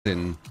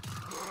in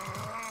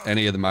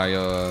any of my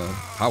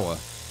power.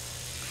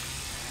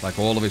 Like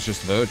all of it's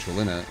just virtual,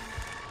 innit?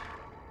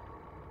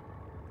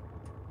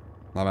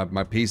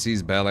 My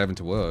PC's barely having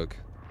to work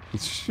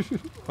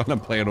when I'm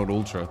playing on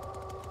Ultra.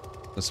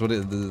 That's what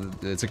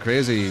it's a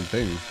crazy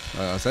thing.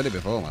 I said it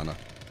before, man.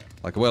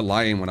 Like, I weren't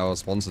lying when I was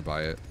sponsored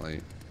by it.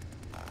 Like,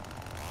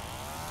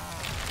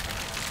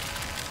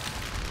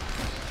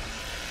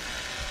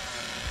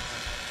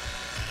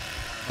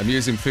 I'm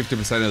using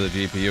 50% of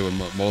the GPU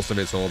and most of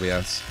it's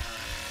OBS.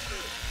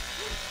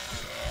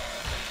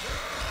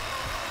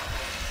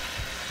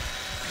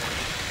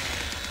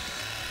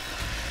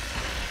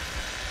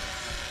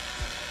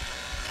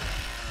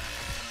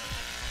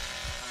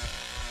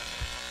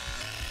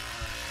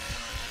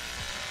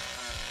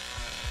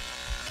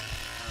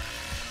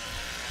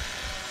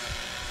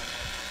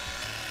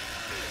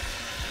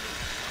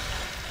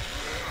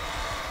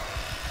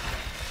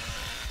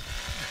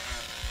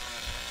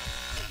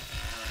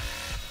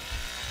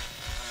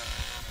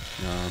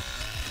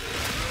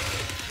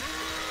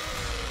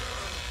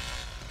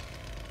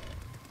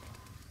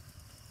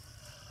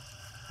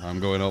 I'm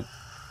going up.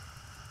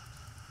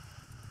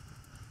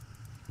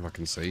 If I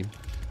can see.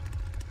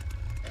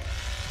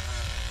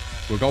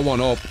 We've got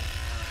one up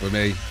with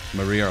me.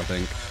 Maria, I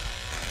think.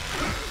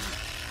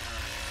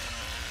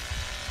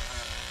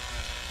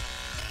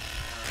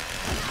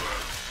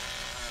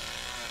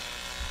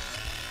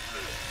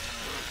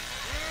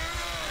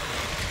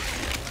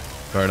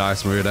 Very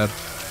nice, Maria dead.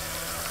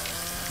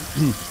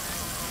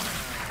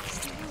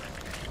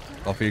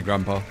 Off you,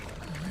 Grandpa.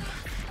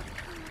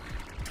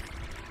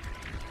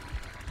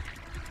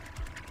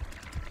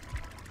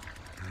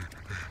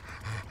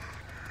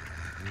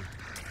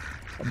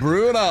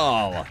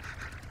 Brutal.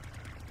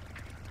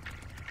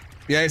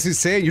 Yeah, it's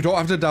insane. You don't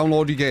have to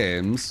download your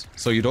games,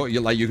 so you don't.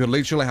 You could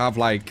literally have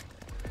like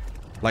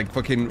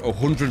fucking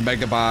 100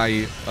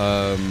 megabyte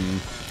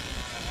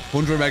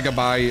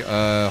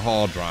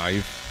hard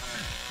drive.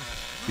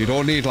 You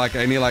don't need like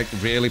any like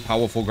really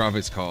powerful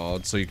graphics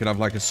card, so you could have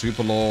like a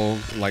super low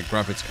like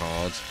graphics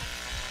card,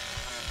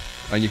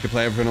 and you could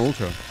play everything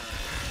ultra,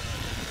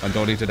 and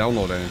don't need to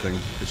download anything.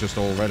 It's just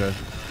all ready,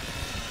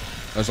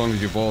 as long as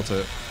you bought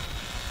it.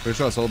 Pretty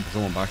sure I saw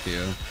someone back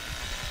here.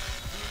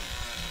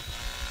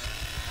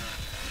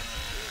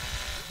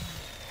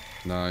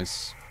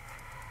 Nice.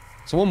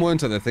 Someone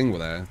weren't at the thing, were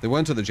there? They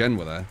weren't at the gen,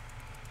 were there?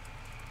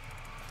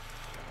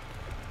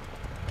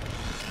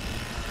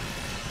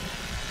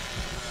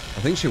 I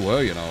think she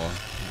were, you know,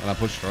 and I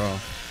pushed her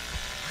off.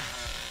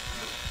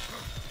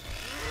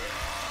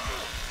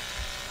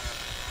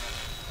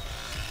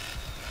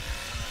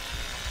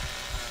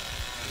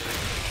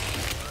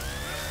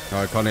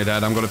 Alright, Connie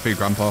dead. I'm gonna feed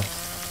Grandpa.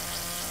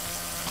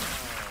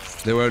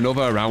 There were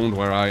another around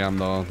where I am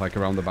though, like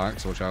around the back,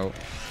 so watch out.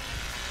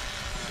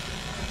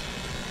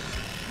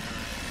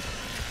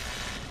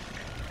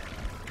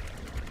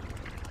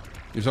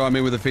 You saw what I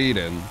mean with the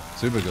feeding?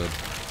 Super good.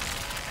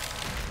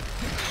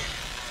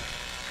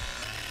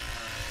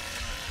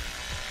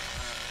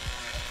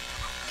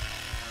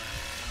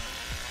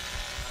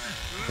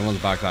 Someone's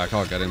back there, I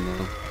can't get him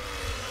though.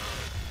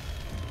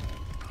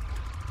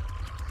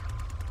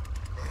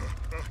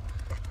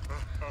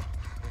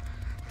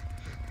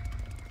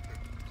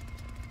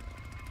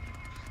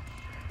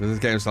 Does this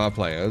game still have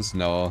players?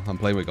 No, I'm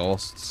playing with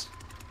ghosts.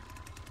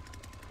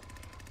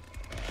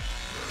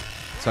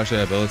 It's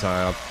actually an ability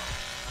I have.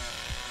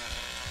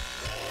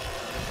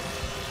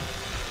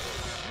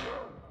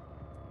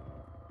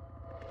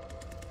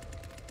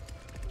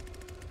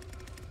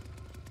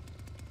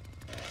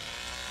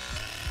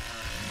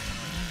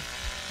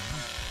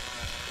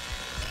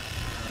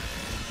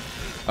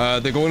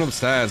 They're going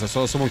upstairs. I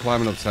saw someone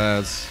climbing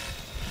upstairs.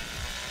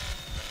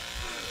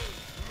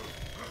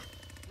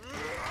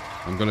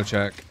 I'm gonna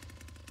check.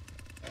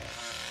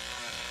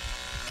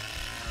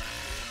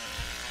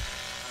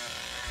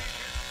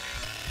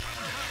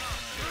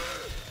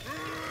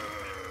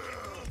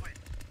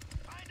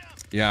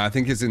 Yeah, I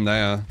think he's in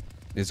there.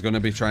 He's gonna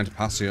be trying to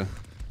pass you.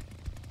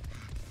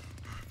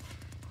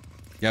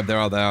 Yep, they're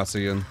out there. I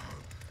see him.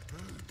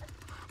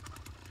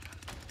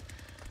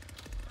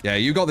 Yeah,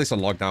 you got this on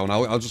lockdown.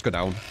 I'll just go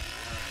down.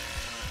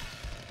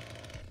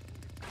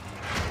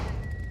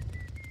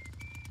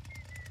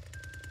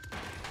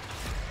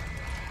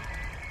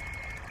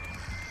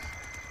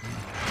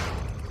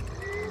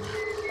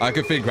 I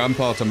could feed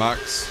Grandpa to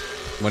max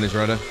when he's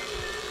ready.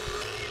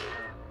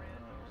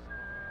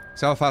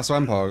 See how fast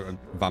Vampire...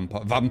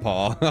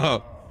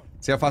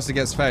 See how fast he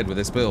gets fed with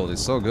this build?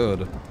 It's so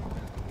good.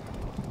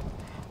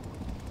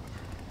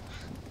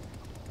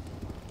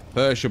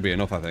 Burst should be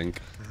enough, I think.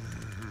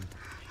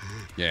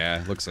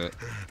 Yeah, looks it.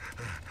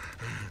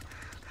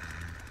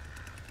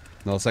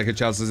 No second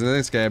chances in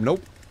this game.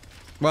 Nope.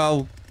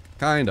 Well,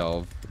 kind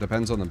of.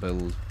 Depends on the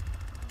build.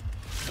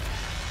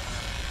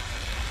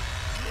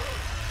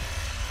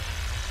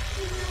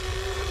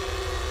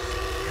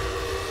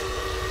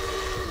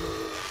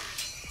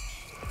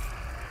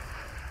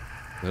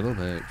 Little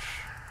bitch.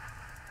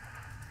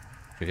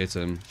 If you hit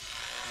him.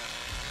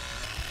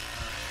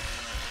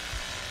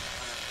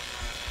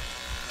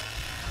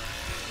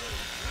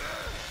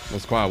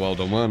 Was quite well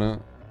done, wasn't it?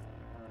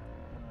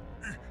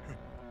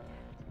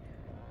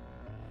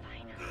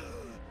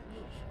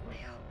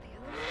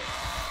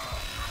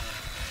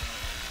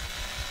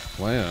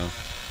 Where?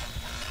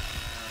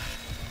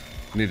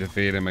 Need to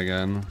feed him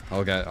again.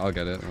 I'll get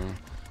it.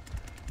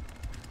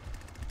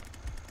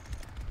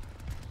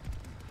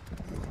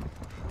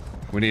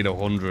 We need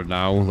 100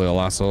 now,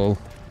 little asshole.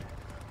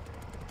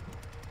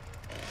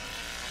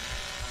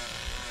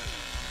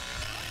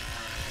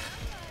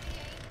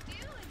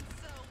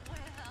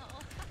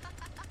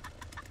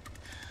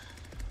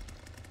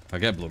 I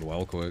get blood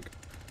well quick.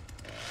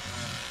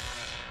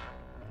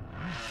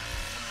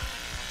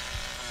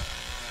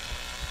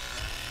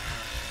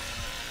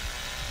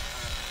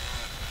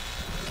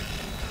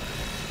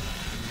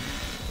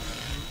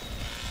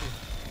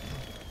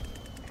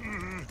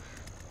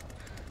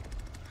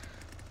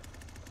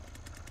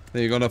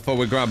 You're gonna fuck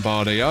with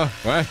Grandpa, do ya?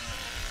 Right?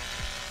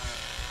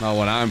 Not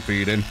when I'm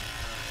feeding.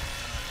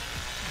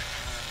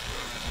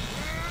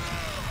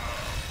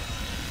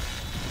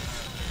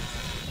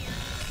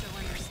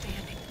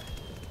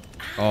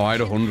 Oh, I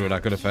had 100. I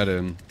could have fed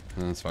him.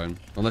 No, that's fine.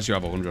 Unless you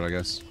have 100, I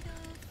guess.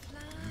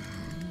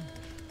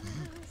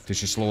 Did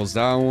she slow us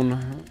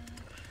down?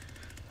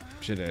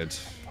 She did.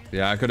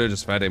 Yeah, I could have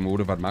just fed him. We would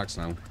have had max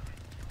now.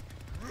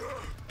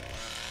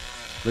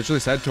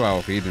 Literally said 2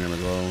 hour feeding him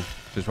as well.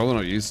 She's probably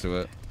not used to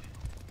it.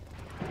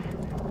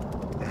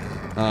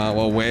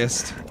 Well,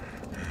 waste.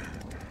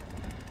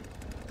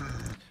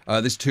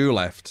 There's 2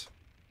 left.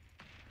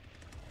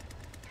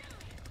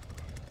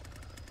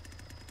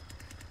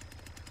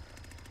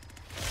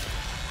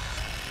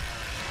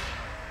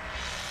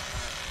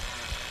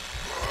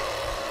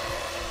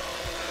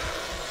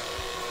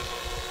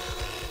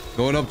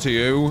 Going up to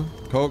you,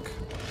 Cook.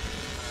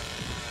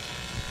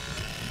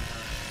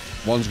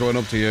 One's going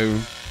up to you.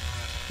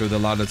 Through the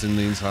ladders in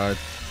the inside.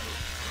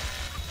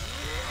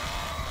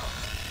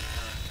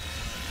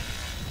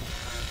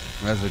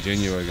 Where's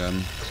Virginia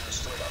again?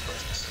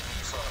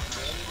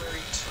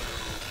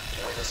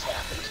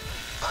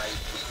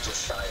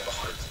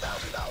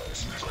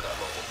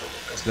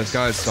 This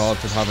guy's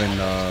started having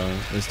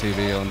his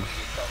TV on.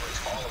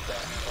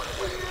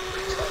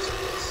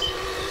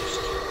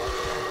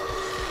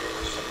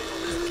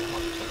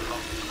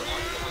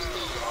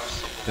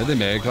 Did they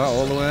make that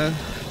all the way?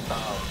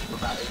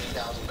 About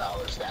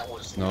 $80,000. That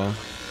was no.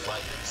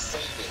 Like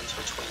savings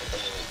between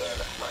Amy and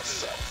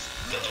myself.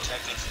 The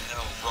detectives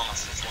know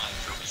Ross is lying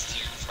through his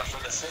teeth, but for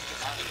the sake of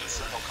having a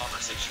simple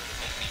conversation with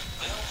Amy,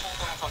 they'll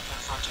hold off on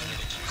confronting and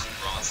accusing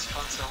Ross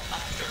until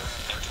after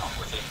their talk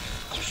with Amy.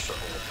 Just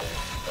struggling with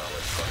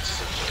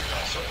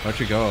Where'd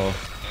you go?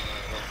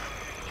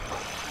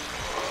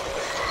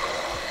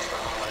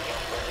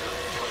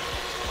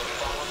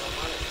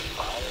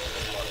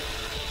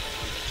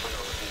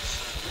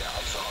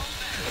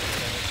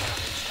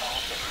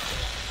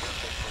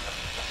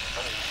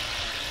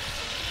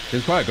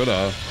 He's quite good,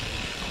 though.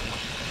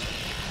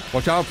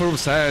 Watch out for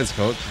upstairs,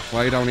 Coach. Why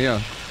are you down here?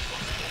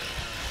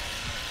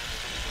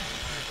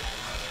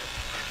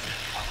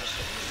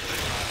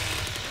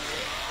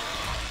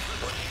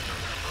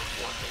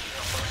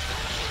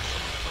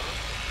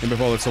 And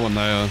before there's someone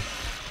there.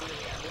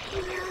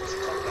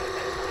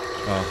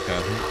 Oh,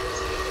 okay.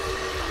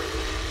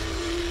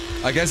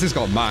 I guess it's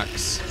got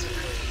max.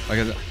 I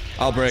guess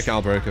I'll break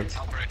it.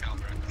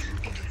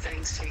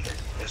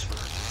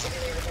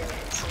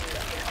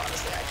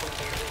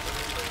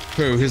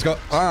 True, he's got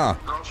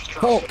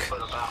fuck.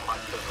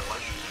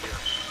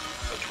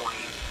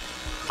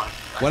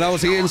 When I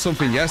was eating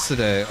something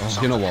yesterday, oh,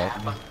 you know what?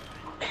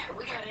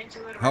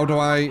 How do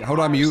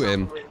I mute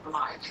him?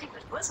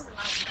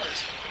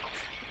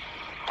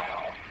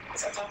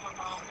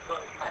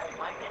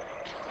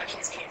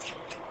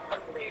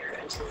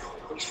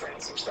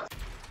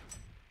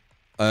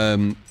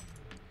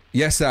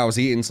 Yesterday I was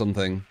eating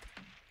something.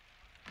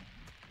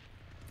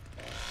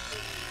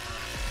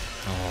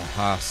 Oh,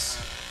 Haas.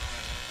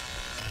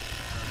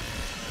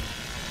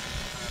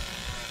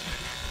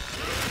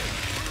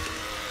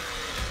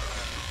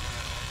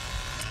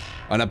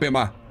 And I bit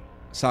my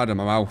side of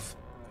my mouth.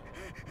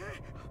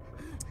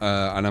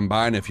 And I'm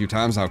buying it a few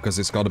times now because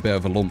it's got a bit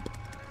of a lump.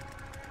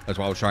 That's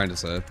what I was trying to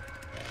say.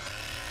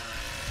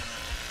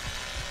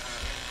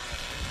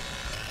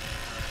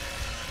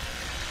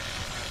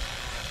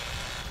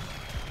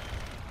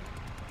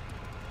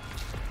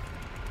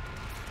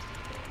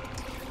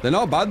 They're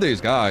not bad,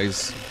 these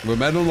guys. We've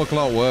made them look a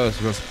lot worse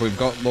because we've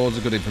got loads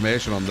of good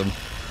information on them.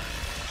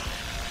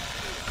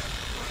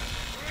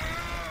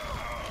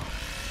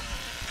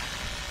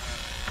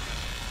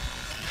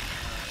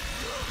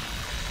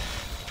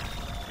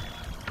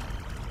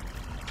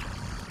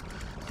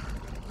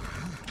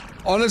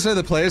 Honestly,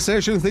 the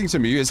PlayStation thing to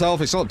mute itself,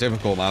 it's not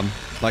difficult, man.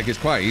 Like, it's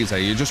quite easy.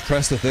 You just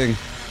press the thing.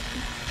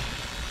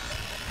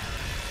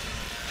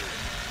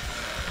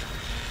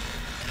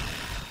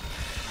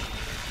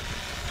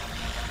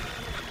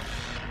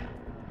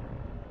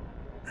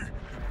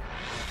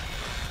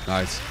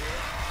 Nice.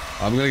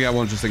 I'm gonna get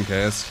one just in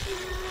case.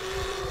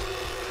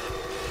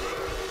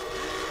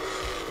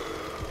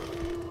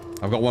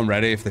 I've got one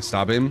ready if they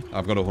stab him.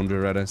 I've got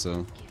 100 ready,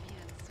 so.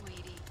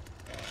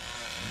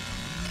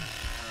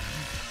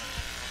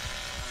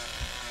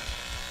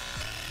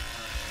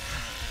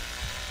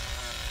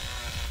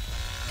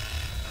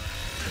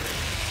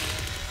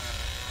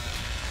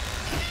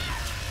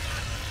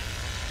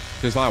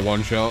 Just like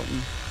one shot.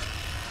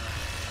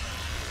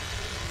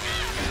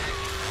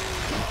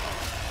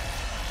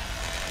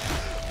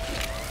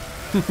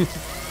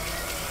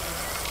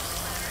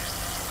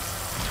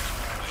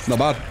 Not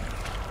bad.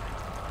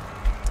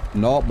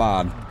 Not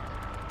bad.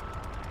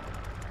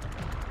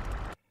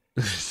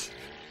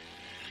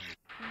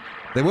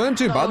 They weren't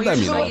too bad then,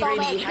 you know.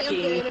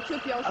 It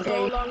took y'all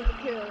so long to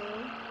kill.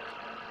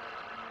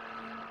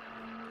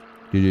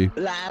 GG.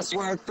 Last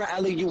word for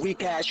Ellie, you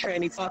weak ass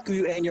tranny. Fuck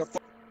you and your.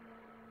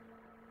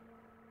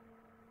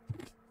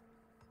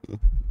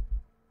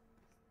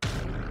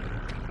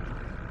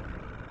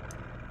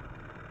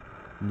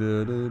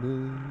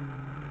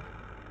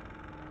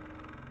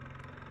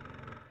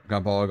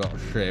 Grandpa got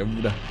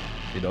shaved.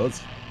 He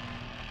does.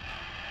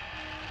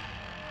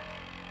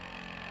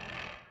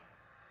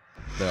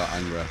 They are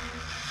angry.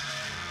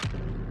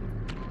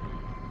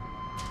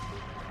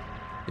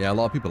 Yeah, a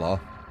lot of people are.